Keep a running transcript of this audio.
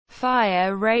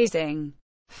fire raising,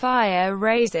 fire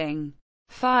raising,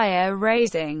 fire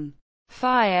raising,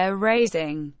 fire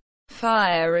raising,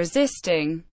 fire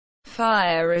resisting,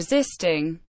 fire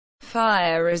resisting,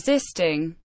 fire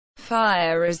resisting,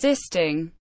 fire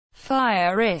resisting,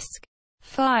 fire risk,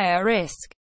 fire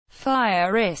risk,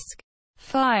 fire risk,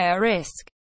 fire risk,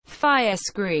 fire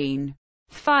screen,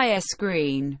 fire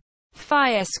screen,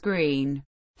 fire screen,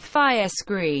 fire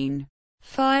screen,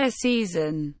 fire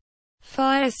season,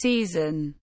 fire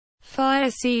season, fire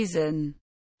season,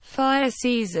 fire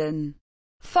season,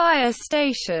 fire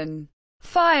station,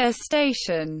 fire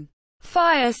station,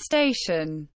 fire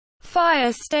station,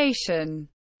 fire station,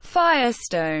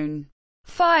 firestone,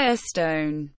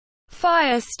 firestone,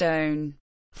 firestone,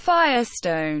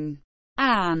 firestone,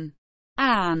 an,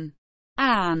 an,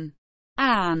 an,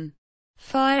 an,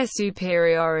 fire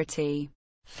superiority,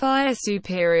 fire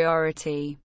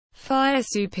superiority, fire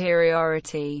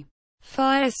superiority,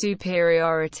 fire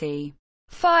superiority,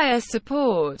 fire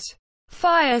support,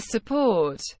 fire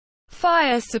support,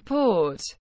 fire support,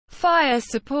 fire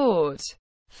support,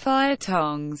 fire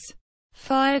tongs,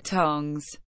 fire tongs,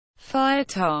 fire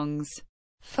tongs,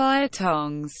 fire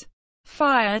tongs,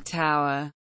 fire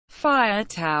tower, fire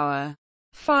tower,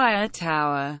 fire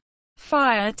tower,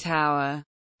 fire tower,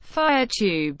 fire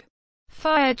tube,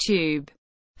 fire tube,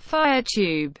 fire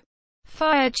tube,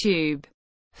 fire tube,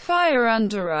 fire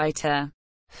underwriter,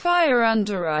 fire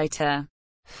underwriter,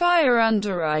 fire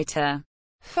underwriter,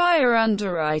 fire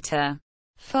underwriter,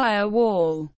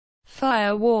 firewall,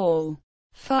 firewall,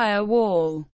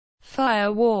 firewall,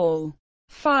 firewall,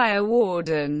 fire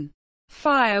warden,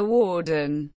 fire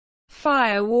warden,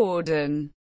 fire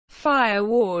warden, fire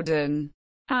warden,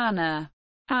 Anna,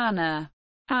 Anna,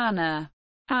 Anna,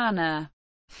 Anna,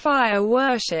 fire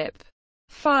worship,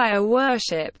 fire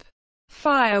worship,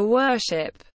 fire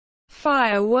worship,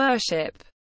 fire worship,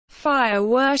 fire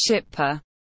worshipper,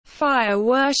 fire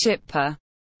worshipper,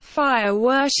 fire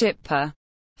worshipper,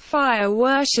 fire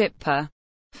worshipper,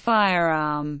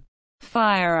 firearm,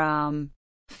 firearm,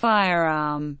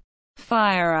 firearm,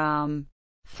 firearm,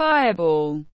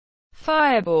 fireball,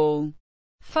 fireball,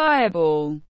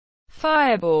 fireball,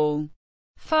 fireball,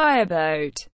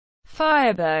 fireboat,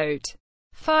 fireboat,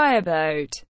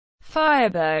 fireboat,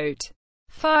 fireboat,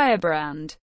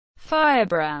 firebrand,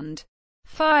 firebrand,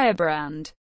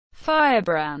 firebrand,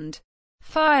 firebrand,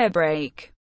 firebreak,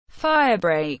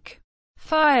 firebreak,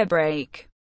 firebreak,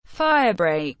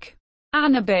 firebreak,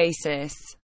 anabasis,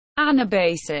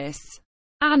 anabasis,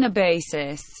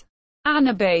 anabasis,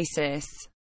 anabasis,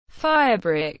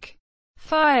 firebrick,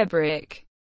 firebrick,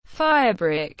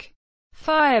 firebrick,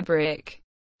 firebrick,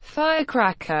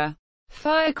 firecracker,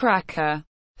 firecracker,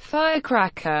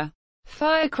 firecracker,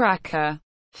 firecracker,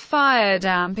 fire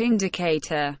damp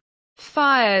indicator,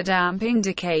 fire damp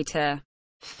indicator,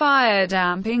 fire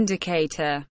damp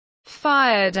indicator,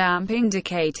 fire damp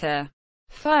indicator,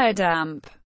 fire damp,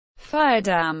 fire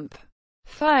damp,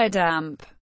 fire damp,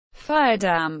 fire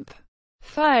damp,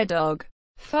 fire dog,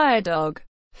 fire dog,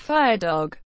 fire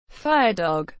dog, fire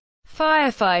dog,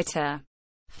 firefighter,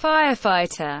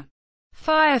 firefighter,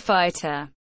 firefighter,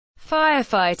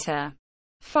 firefighter,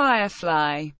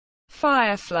 firefly,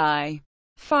 firefly,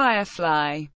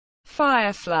 firefly,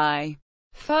 firefly,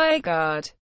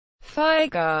 fireguard,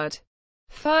 fireguard,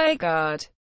 fireguard,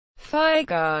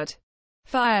 fireguard,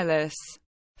 fireless,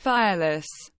 fireless,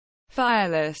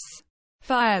 fireless,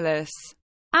 fireless,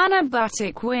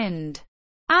 anabatic wind,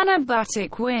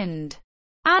 anabatic wind,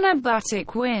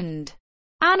 anabatic wind,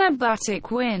 anabatic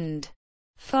wind,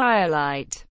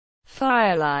 firelight,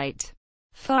 firelight,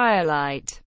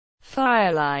 firelight,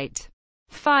 firelight,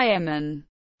 fireman,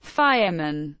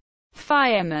 fireman,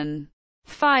 fireman,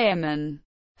 fireman,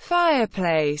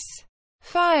 fireplace,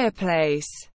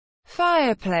 fireplace,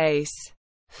 fireplace,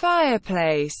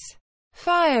 fireplace,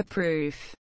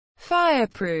 fireproof,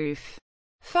 fireproof,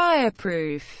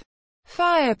 fireproof,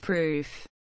 fireproof,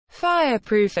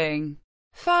 fireproofing,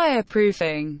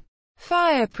 fireproofing,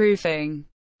 fireproofing,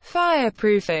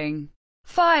 fireproofing,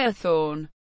 firethorn,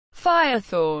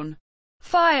 firethorn,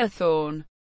 firethorn,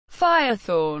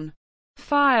 firethorn,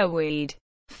 fireweed,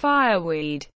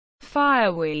 fireweed,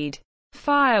 fireweed,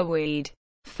 fireweed,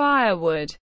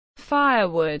 firewood,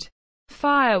 firewood,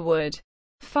 firewood,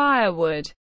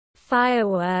 firewood,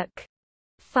 firework,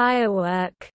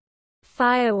 firework,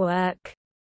 firework,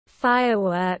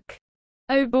 firework,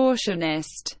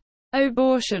 abortionist,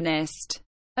 abortionist,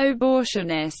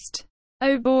 abortionist,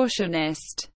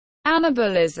 abortionist,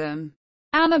 anabolism,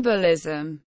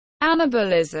 anabolism,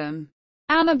 anabolism,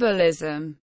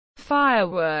 anabolism,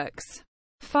 fireworks,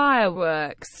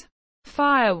 fireworks,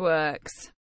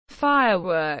 fireworks,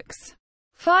 fireworks,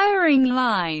 firing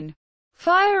line,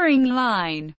 firing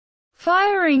line,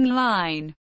 firing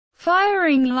line,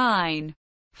 firing line,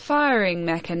 firing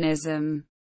mechanism,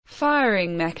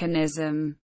 firing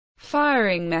mechanism,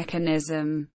 firing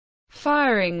mechanism,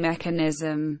 firing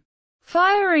mechanism,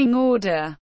 firing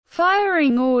order,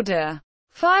 firing order,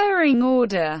 firing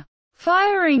order,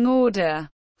 firing order,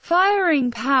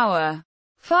 firing power,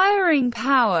 firing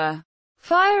power,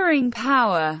 firing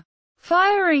power,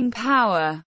 firing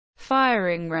power,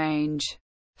 firing range,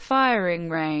 firing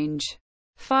range,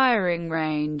 firing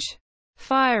range,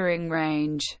 firing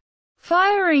range,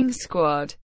 firing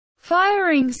squad,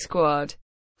 firing squad,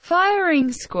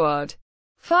 firing squad,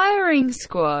 firing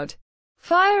squad,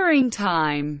 firing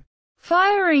time,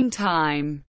 firing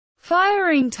time,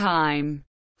 firing time,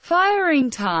 firing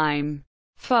time,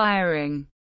 firing,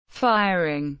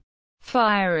 firing,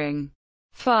 firing,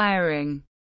 firing,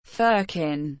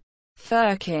 firkin,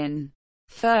 firkin,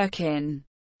 firkin,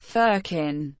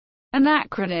 firkin,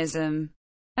 anachronism,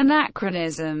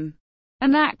 anachronism,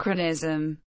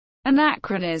 anachronism,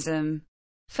 anachronism,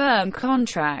 firm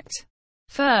contract,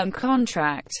 firm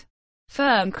contract,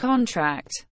 firm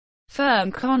contract,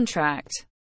 firm contract,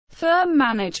 firm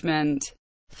management,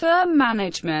 firm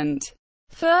management,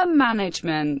 firm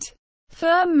management,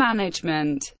 firm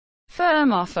management,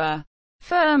 firm offer,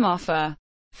 firm offer,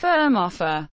 firm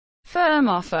offer, firm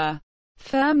offer,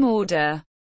 firm order,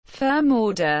 firm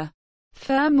order,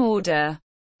 firm order,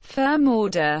 firm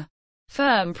order,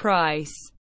 firm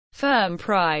price, firm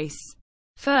price,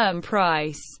 firm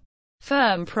price,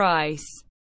 firm price,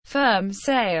 firm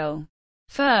sale,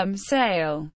 firm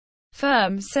sale,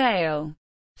 firm sale,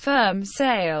 firm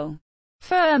sale,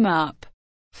 firm up,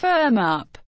 firm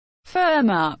up, firm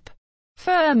up,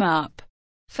 firm up,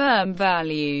 firm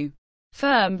value,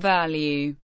 firm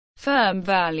value, firm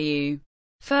value,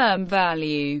 firm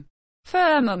value,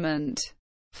 firmament,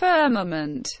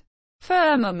 firmament,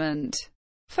 firmament,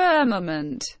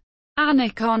 firmament,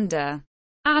 anaconda,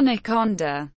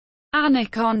 anaconda,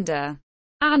 anaconda,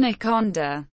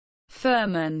 anaconda,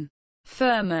 firman,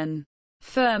 firman,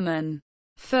 firman,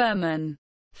 firman,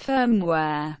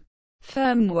 firmware,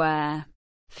 firmware,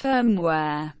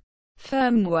 firmware,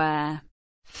 firmware,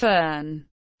 fern,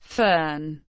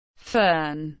 fern,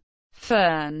 fern,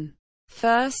 fern,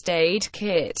 first aid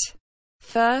kit,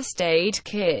 first aid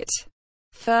kit,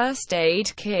 first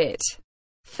aid kit,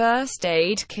 first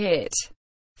aid kit,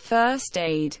 first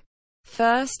aid,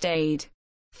 first aid,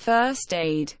 first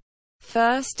aid,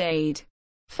 first aid,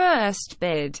 first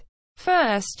bid,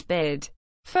 first bid,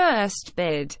 first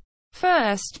bid,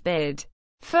 first bid,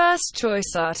 first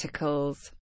choice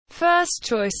articles, first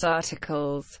choice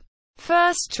articles,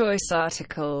 first choice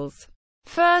articles,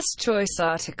 first choice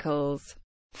articles,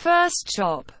 first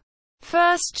chop,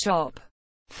 first chop,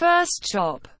 first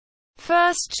chop,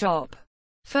 first chop,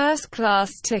 first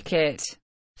class ticket,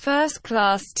 first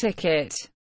class ticket,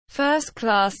 first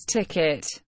class ticket,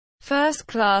 first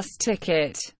class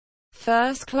ticket,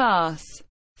 first class,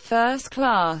 first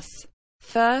class,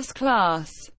 first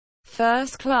class,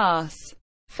 first class,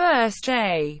 first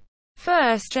A,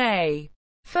 first A,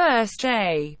 first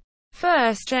A,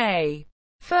 first A,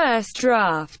 first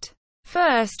draft,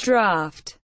 first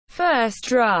draft, first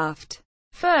draft,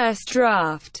 first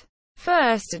draft,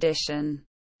 first edition,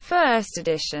 first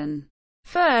edition,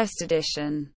 first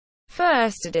edition,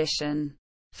 first edition,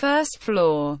 first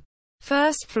floor,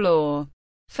 first floor,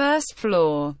 first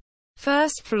floor,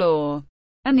 first floor,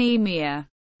 anemia,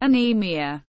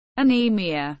 anemia,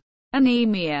 anemia,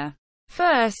 anemia,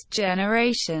 first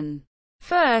generation,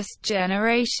 first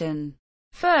generation,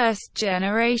 first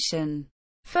generation,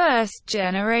 first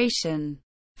generation,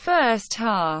 first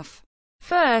half,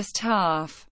 first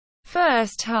half,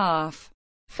 first half,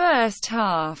 first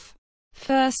half,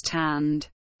 first hand,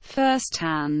 first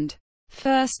hand,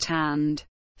 first hand,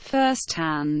 first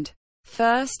hand,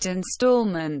 first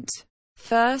installment,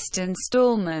 first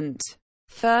installment,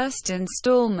 first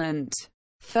installment,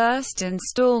 first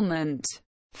installment,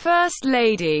 first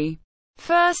lady,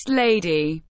 first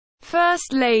lady,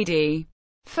 first lady,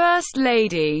 first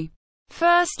lady,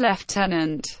 first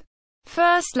lieutenant,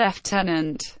 first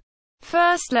lieutenant,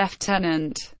 first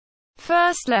lieutenant,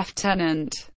 first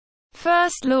lieutenant,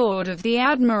 first lord of the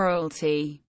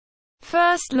Admiralty,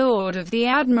 first lord of the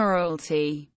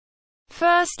Admiralty,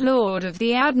 first lord of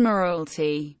the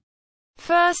Admiralty,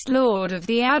 first lord of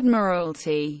the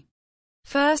Admiralty,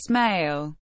 first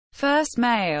male, first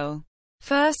male,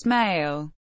 first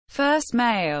male, first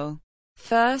male,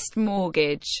 first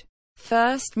mortgage,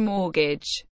 first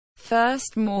mortgage,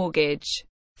 first mortgage,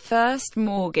 first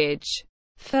mortgage,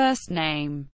 first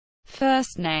name,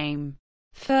 first name,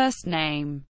 first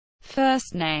name,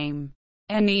 first name,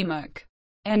 anemic,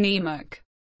 anemic,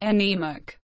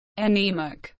 anemic,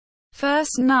 anemic,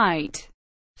 first night,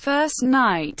 first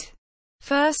night,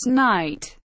 first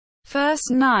night, first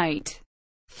night,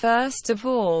 first of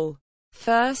all,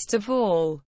 first of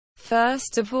all,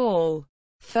 first of all,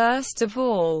 first of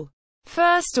all,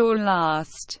 first or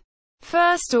last,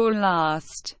 first or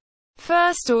last,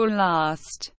 first or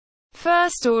last,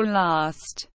 first or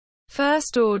last,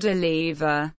 first order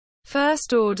lever,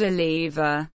 first order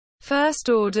lever, first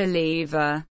order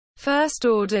lever, first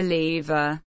order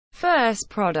lever, first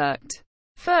product,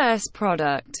 first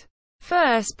product,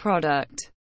 first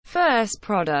product, first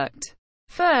product,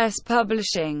 first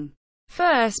publishing,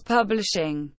 first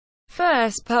publishing,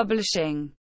 first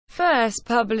publishing, first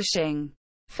publishing,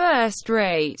 first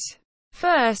rate,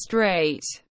 first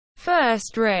rate,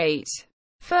 first rate,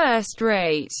 first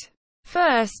rate,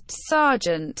 first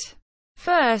sergeant,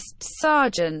 first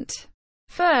sergeant,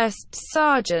 first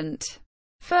sergeant,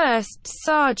 first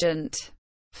sergeant,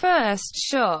 first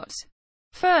shot,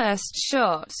 first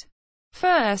shot,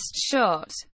 first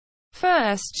shot,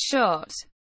 first shot,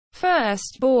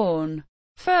 firstborn,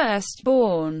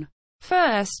 firstborn,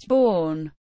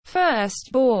 firstborn,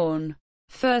 firstborn,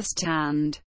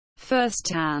 firsthand,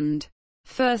 firsthand,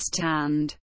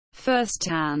 firsthand,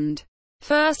 firsthand,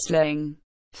 firstling,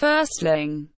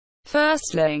 firstling,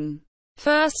 firstling,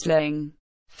 firstling,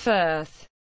 firth,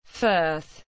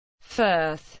 firth,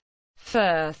 firth,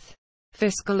 firth,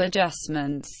 fiscal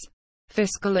adjustments,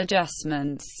 fiscal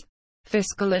adjustments,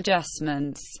 fiscal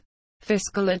adjustments,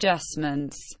 fiscal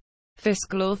adjustments,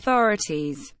 fiscal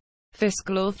authorities,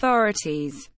 fiscal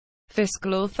authorities,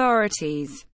 fiscal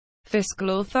authorities,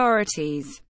 fiscal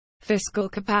authorities, fiscal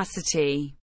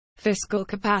capacity, fiscal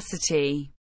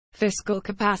capacity, fiscal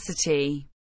capacity,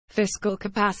 fiscal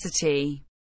capacity,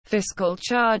 fiscal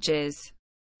charges,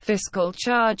 fiscal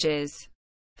charges,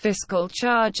 fiscal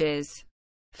charges,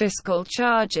 fiscal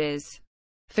charges,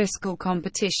 fiscal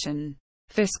competition,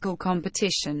 fiscal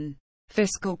competition,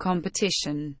 fiscal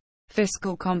competition,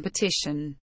 fiscal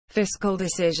competition, fiscal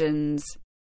decisions,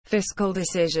 fiscal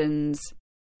decisions,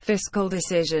 fiscal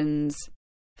decisions,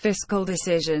 fiscal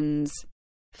decisions,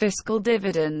 fiscal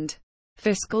dividend,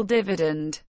 fiscal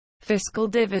dividend, fiscal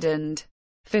dividend,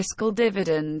 fiscal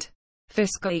dividend,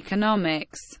 fiscal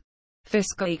economics,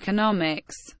 fiscal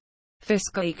economics,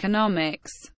 fiscal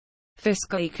economics,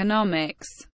 fiscal economics,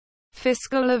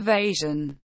 fiscal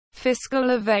evasion, fiscal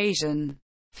evasion,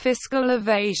 fiscal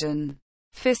evasion,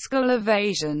 fiscal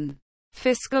evasion,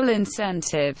 fiscal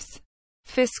incentives,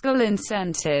 fiscal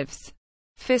incentives,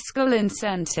 fiscal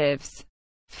incentives,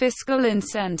 fiscal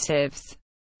incentives,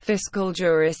 fiscal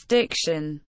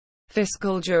jurisdiction,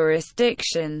 fiscal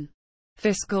jurisdiction,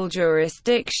 fiscal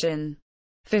jurisdiction,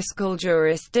 fiscal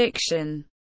jurisdiction,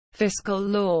 fiscal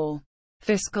law,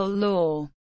 fiscal law,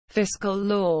 fiscal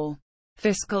law,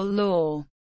 fiscal law,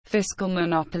 fiscal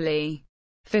monopoly,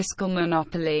 fiscal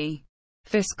monopoly,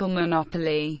 fiscal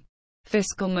monopoly,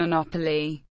 fiscal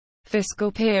monopoly,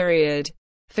 fiscal period,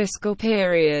 fiscal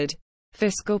period,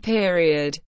 fiscal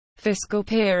period, fiscal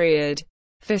period,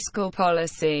 fiscal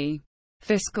policy,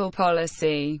 fiscal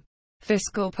policy,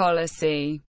 fiscal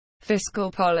policy,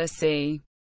 fiscal policy,